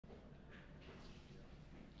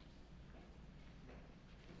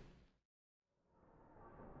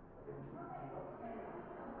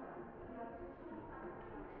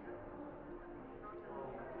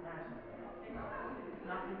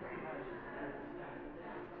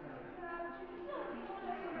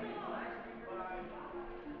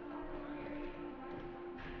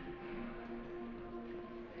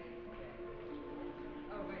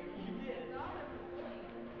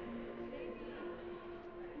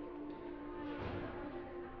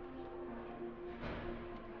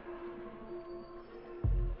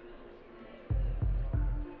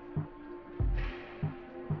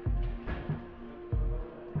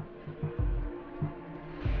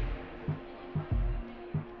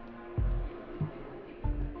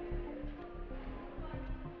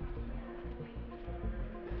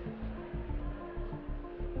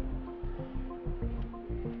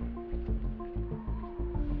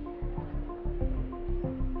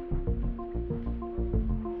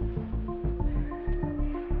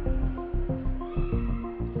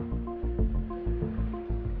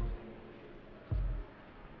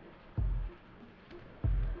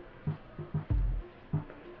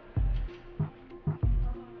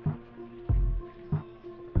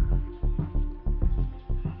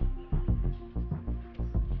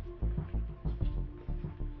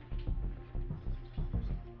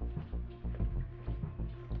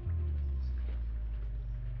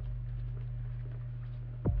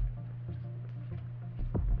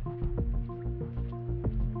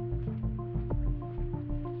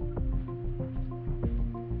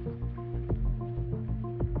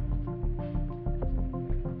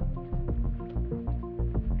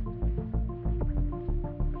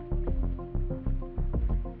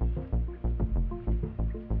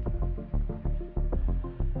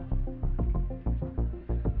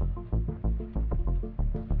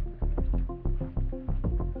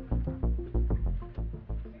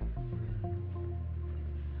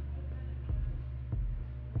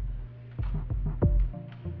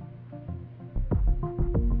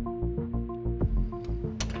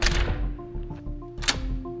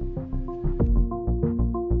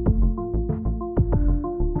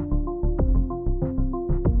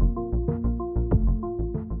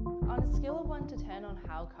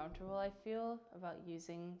feel about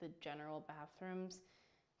using the general bathrooms,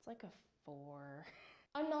 it's like a 4.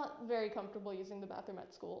 I'm not very comfortable using the bathroom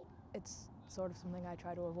at school. It's sort of something I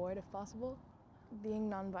try to avoid if possible. Being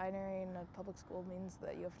non-binary in a public school means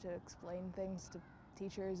that you have to explain things to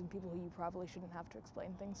teachers and people who you probably shouldn't have to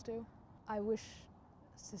explain things to. I wish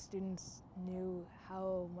cis students knew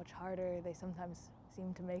how much harder they sometimes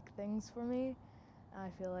seem to make things for me. And I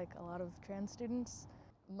feel like a lot of trans students.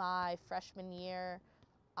 My freshman year,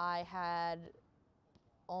 I had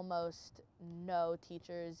almost no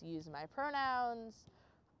teachers use my pronouns.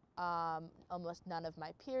 Almost none of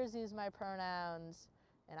my peers use my pronouns,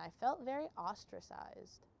 and I felt very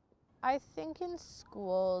ostracized. I think in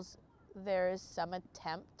schools there is some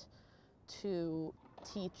attempt to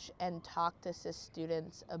teach and talk to cis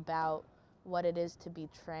students about what it is to be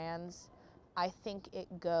trans. I think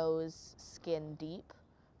it goes skin deep.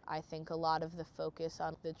 I think a lot of the focus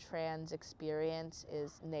on the trans experience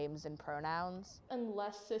is names and pronouns.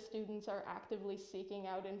 Unless cis students are actively seeking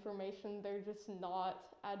out information, they're just not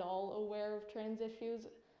at all aware of trans issues,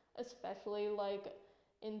 especially like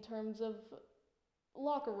in terms of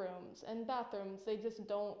locker rooms and bathrooms. They just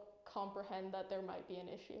don't comprehend that there might be an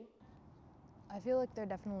issue. I feel like there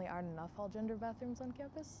definitely aren't enough all-gender bathrooms on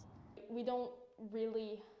campus. We don't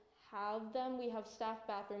really have them. We have staff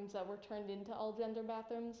bathrooms that were turned into all-gender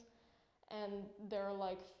bathrooms, and there are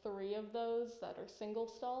like 3 of those that are single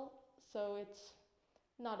stall, so it's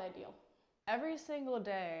not ideal. Every single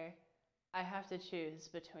day, I have to choose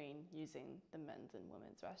between using the men's and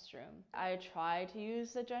women's restroom. I try to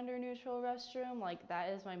use the gender-neutral restroom, like that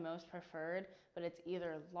is my most preferred, but it's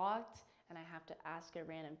either locked and I have to ask a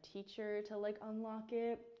random teacher to like unlock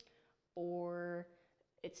it, or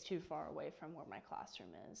it's too far away from where my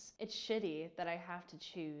classroom is. It's shitty that I have to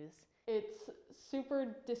choose. It's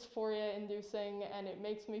super dysphoria-inducing, and it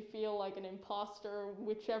makes me feel like an imposter,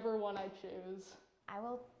 whichever one I choose. I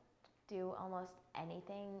will do almost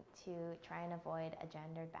anything to try and avoid a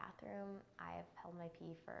gendered bathroom. I have held my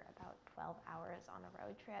pee for about 12 hours on a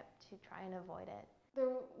road trip to try and avoid it.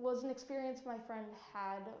 There was an experience my friend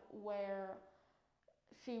had where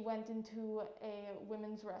she went into a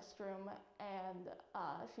women's restroom and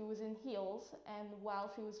she was in heels, and while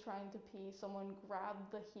she was trying to pee, someone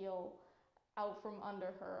grabbed the heel out from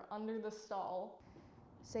under her, under the stall.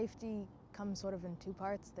 Safety comes sort of in 2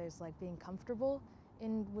 parts. There's like being comfortable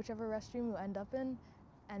in whichever restroom you end up in,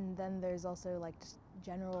 and then there's also like just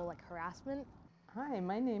general like harassment. Hi,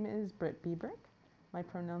 my name is Britt Beiberich. My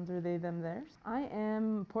pronouns are they, them, theirs. I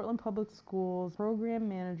am Portland Public Schools Program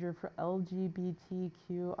Manager for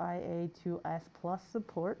LGBTQIA2S+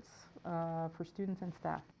 supports for students and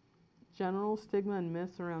staff. General stigma and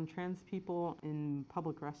myths around trans people in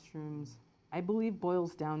public restrooms, I believe,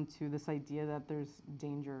 boils down to this idea that there's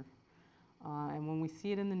danger. And when we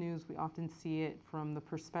see it in the news, we often see it from the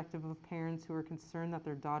perspective of parents who are concerned that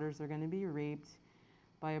their daughters are going to be raped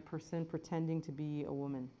by a person pretending to be a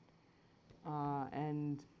woman.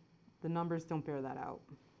 And the numbers don't bear that out.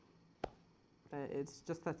 It's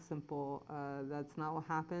just that simple. That's not what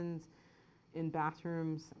happens in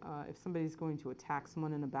bathrooms. If somebody's going to attack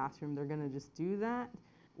someone in a bathroom, they're going to just do that.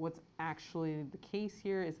 What's actually the case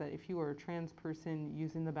here is that if you are a trans person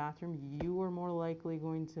using the bathroom, you are more likely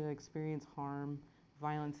going to experience harm,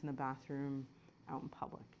 violence in the bathroom, out in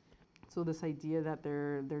public. So this idea that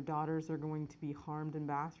their daughters are going to be harmed in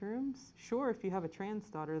bathrooms, sure, if you have a trans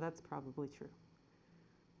daughter, that's probably true.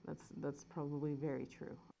 That's probably very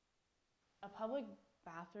true. A public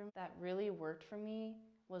bathroom that really worked for me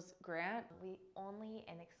was Grant. We only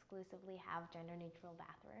and exclusively have gender-neutral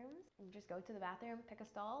bathrooms. You just go to the bathroom, pick a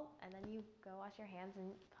stall, and then you go wash your hands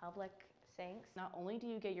in public sinks. Not only do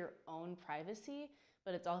you get your own privacy,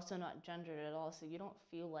 but it's also not gendered at all, so you don't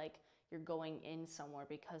feel like you're going in somewhere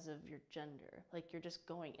because of your gender. Like you're just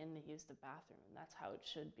going in to use the bathroom, and that's how it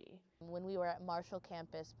should be. When we were at Marshall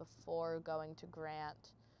campus before going to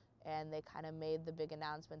Grant, and they kind of made the big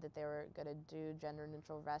announcement that they were gonna do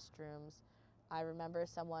gender-neutral restrooms, I remember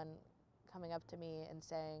someone coming up to me and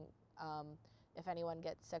saying, if anyone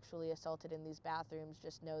gets sexually assaulted in these bathrooms,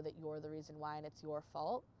 just know that you're the reason why and it's your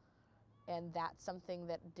fault. And that's something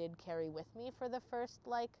that did carry with me for the first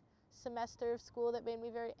semester of school that made me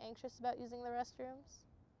very anxious about using the restrooms.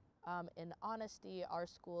 In honesty, our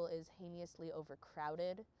school is heinously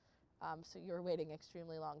overcrowded, so you're waiting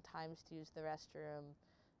extremely long times to use the restroom.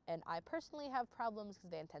 And I personally have problems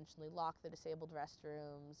because they intentionally lock the disabled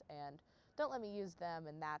restrooms and don't let me use them,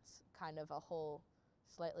 and that's kind of a whole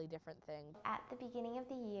slightly different thing. At the beginning of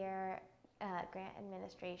the year, grant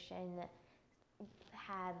administration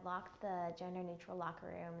had locked the gender-neutral locker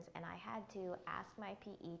rooms, and I had to ask my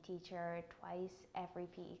PE teacher twice every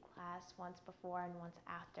PE class, once before and once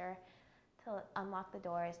after, to unlock the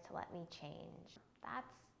doors to let me change.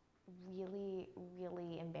 That's really,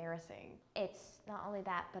 really embarrassing. It's not only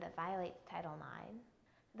that, but it violates Title IX.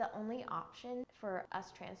 The only option for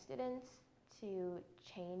us trans students to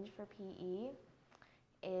change for PE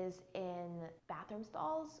is in bathroom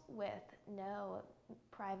stalls with no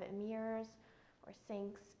private mirrors or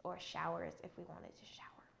sinks or showers if we wanted to shower.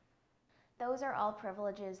 Those are all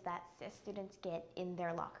privileges that cis students get in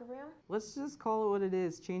their locker room. Let's just call it what it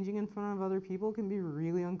is. Changing in front of other people can be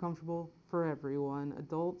really uncomfortable for everyone,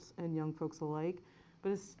 adults and young folks alike,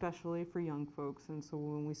 but especially for young folks. And so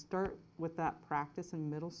when we start with that practice in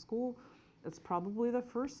middle school, it's probably the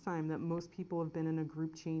first time that most people have been in a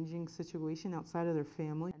group changing situation outside of their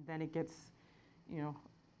family. And then it gets,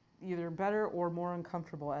 either better or more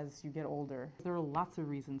uncomfortable as you get older. There are lots of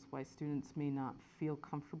reasons why students may not feel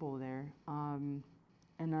comfortable there.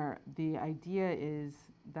 The idea is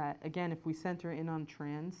that, again, if we center in on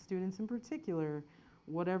trans students in particular,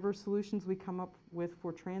 whatever solutions we come up with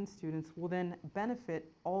for trans students will then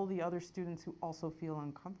benefit all the other students who also feel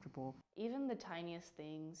uncomfortable. Even the tiniest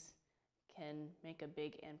things can make a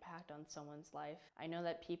big impact on someone's life. I know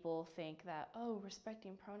that people think that, oh,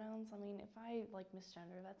 respecting pronouns, I mean, if I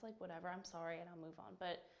misgender, that's whatever, I'm sorry and I'll move on.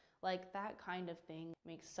 But that kind of thing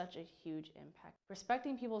makes such a huge impact.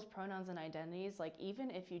 Respecting people's pronouns and identities, even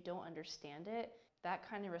if you don't understand it, that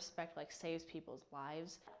kind of respect saves people's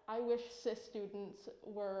lives. I wish cis students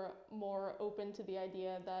were more open to the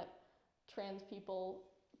idea that trans people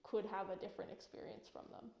could have a different experience from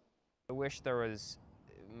them. I wish there was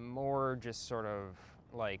more just sort of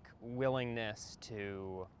willingness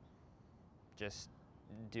to just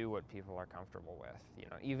do what people are comfortable with,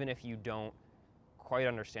 even if you don't quite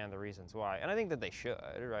understand the reasons why. And I think that they should,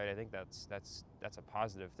 right? I think that's a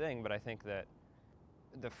positive thing, but I think that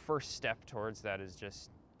the first step towards that is just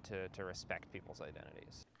to respect people's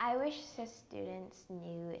identities. I wish cis students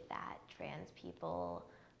knew that trans people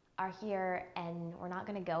are here and we're not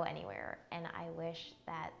going to go anywhere. And I wish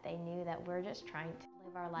that they knew that we're just trying to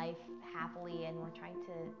live our life happily and we're trying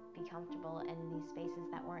to be comfortable in these spaces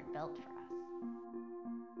that weren't built for us.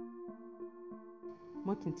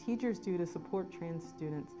 What can teachers do to support trans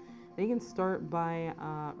students? They can start by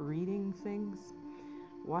reading things,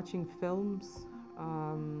 watching films,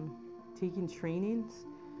 taking trainings,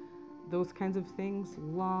 those kinds of things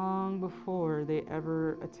long before they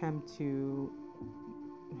ever attempt to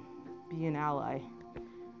be an ally.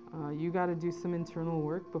 You got to do some internal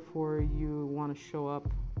work before you want to show up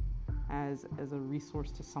as a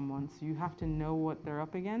resource to someone. So you have to know what they're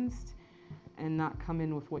up against and not come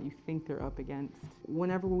in with what you think they're up against.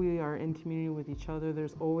 Whenever we are in community with each other,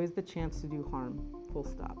 there's always the chance to do harm, full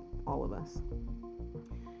stop, all of us.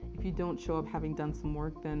 If you don't show up having done some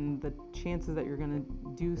work, then the chances that you're going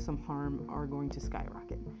to do some harm are going to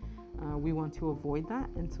skyrocket. We want to avoid that,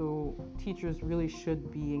 and so teachers really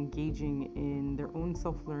should be engaging in their own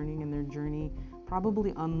self-learning and their journey,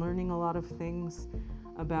 probably unlearning a lot of things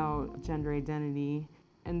about gender identity,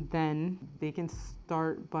 and then they can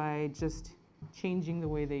start by just changing the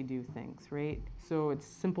way they do things, right? So it's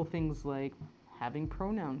simple things like having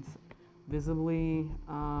pronouns visibly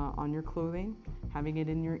on your clothing, having it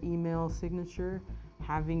in your email signature,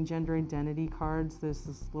 having gender identity cards. There's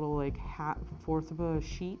this little fourth of a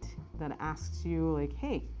sheet that asks you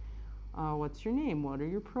hey, what's your name? What are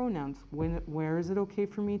your pronouns? Where is it okay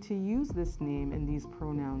for me to use this name and these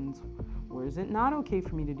pronouns? Where is it not okay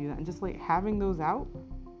for me to do that? And just having those out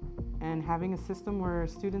and having a system where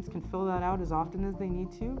students can fill that out as often as they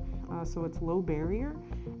need to, so it's low barrier,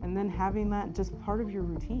 and then having that just part of your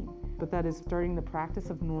routine. But that is starting the practice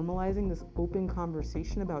of normalizing this open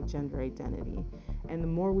conversation about gender identity. And the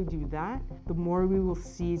more we do that, the more we will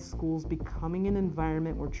see schools becoming an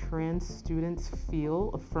environment where trans students feel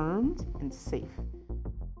affirmed and safe.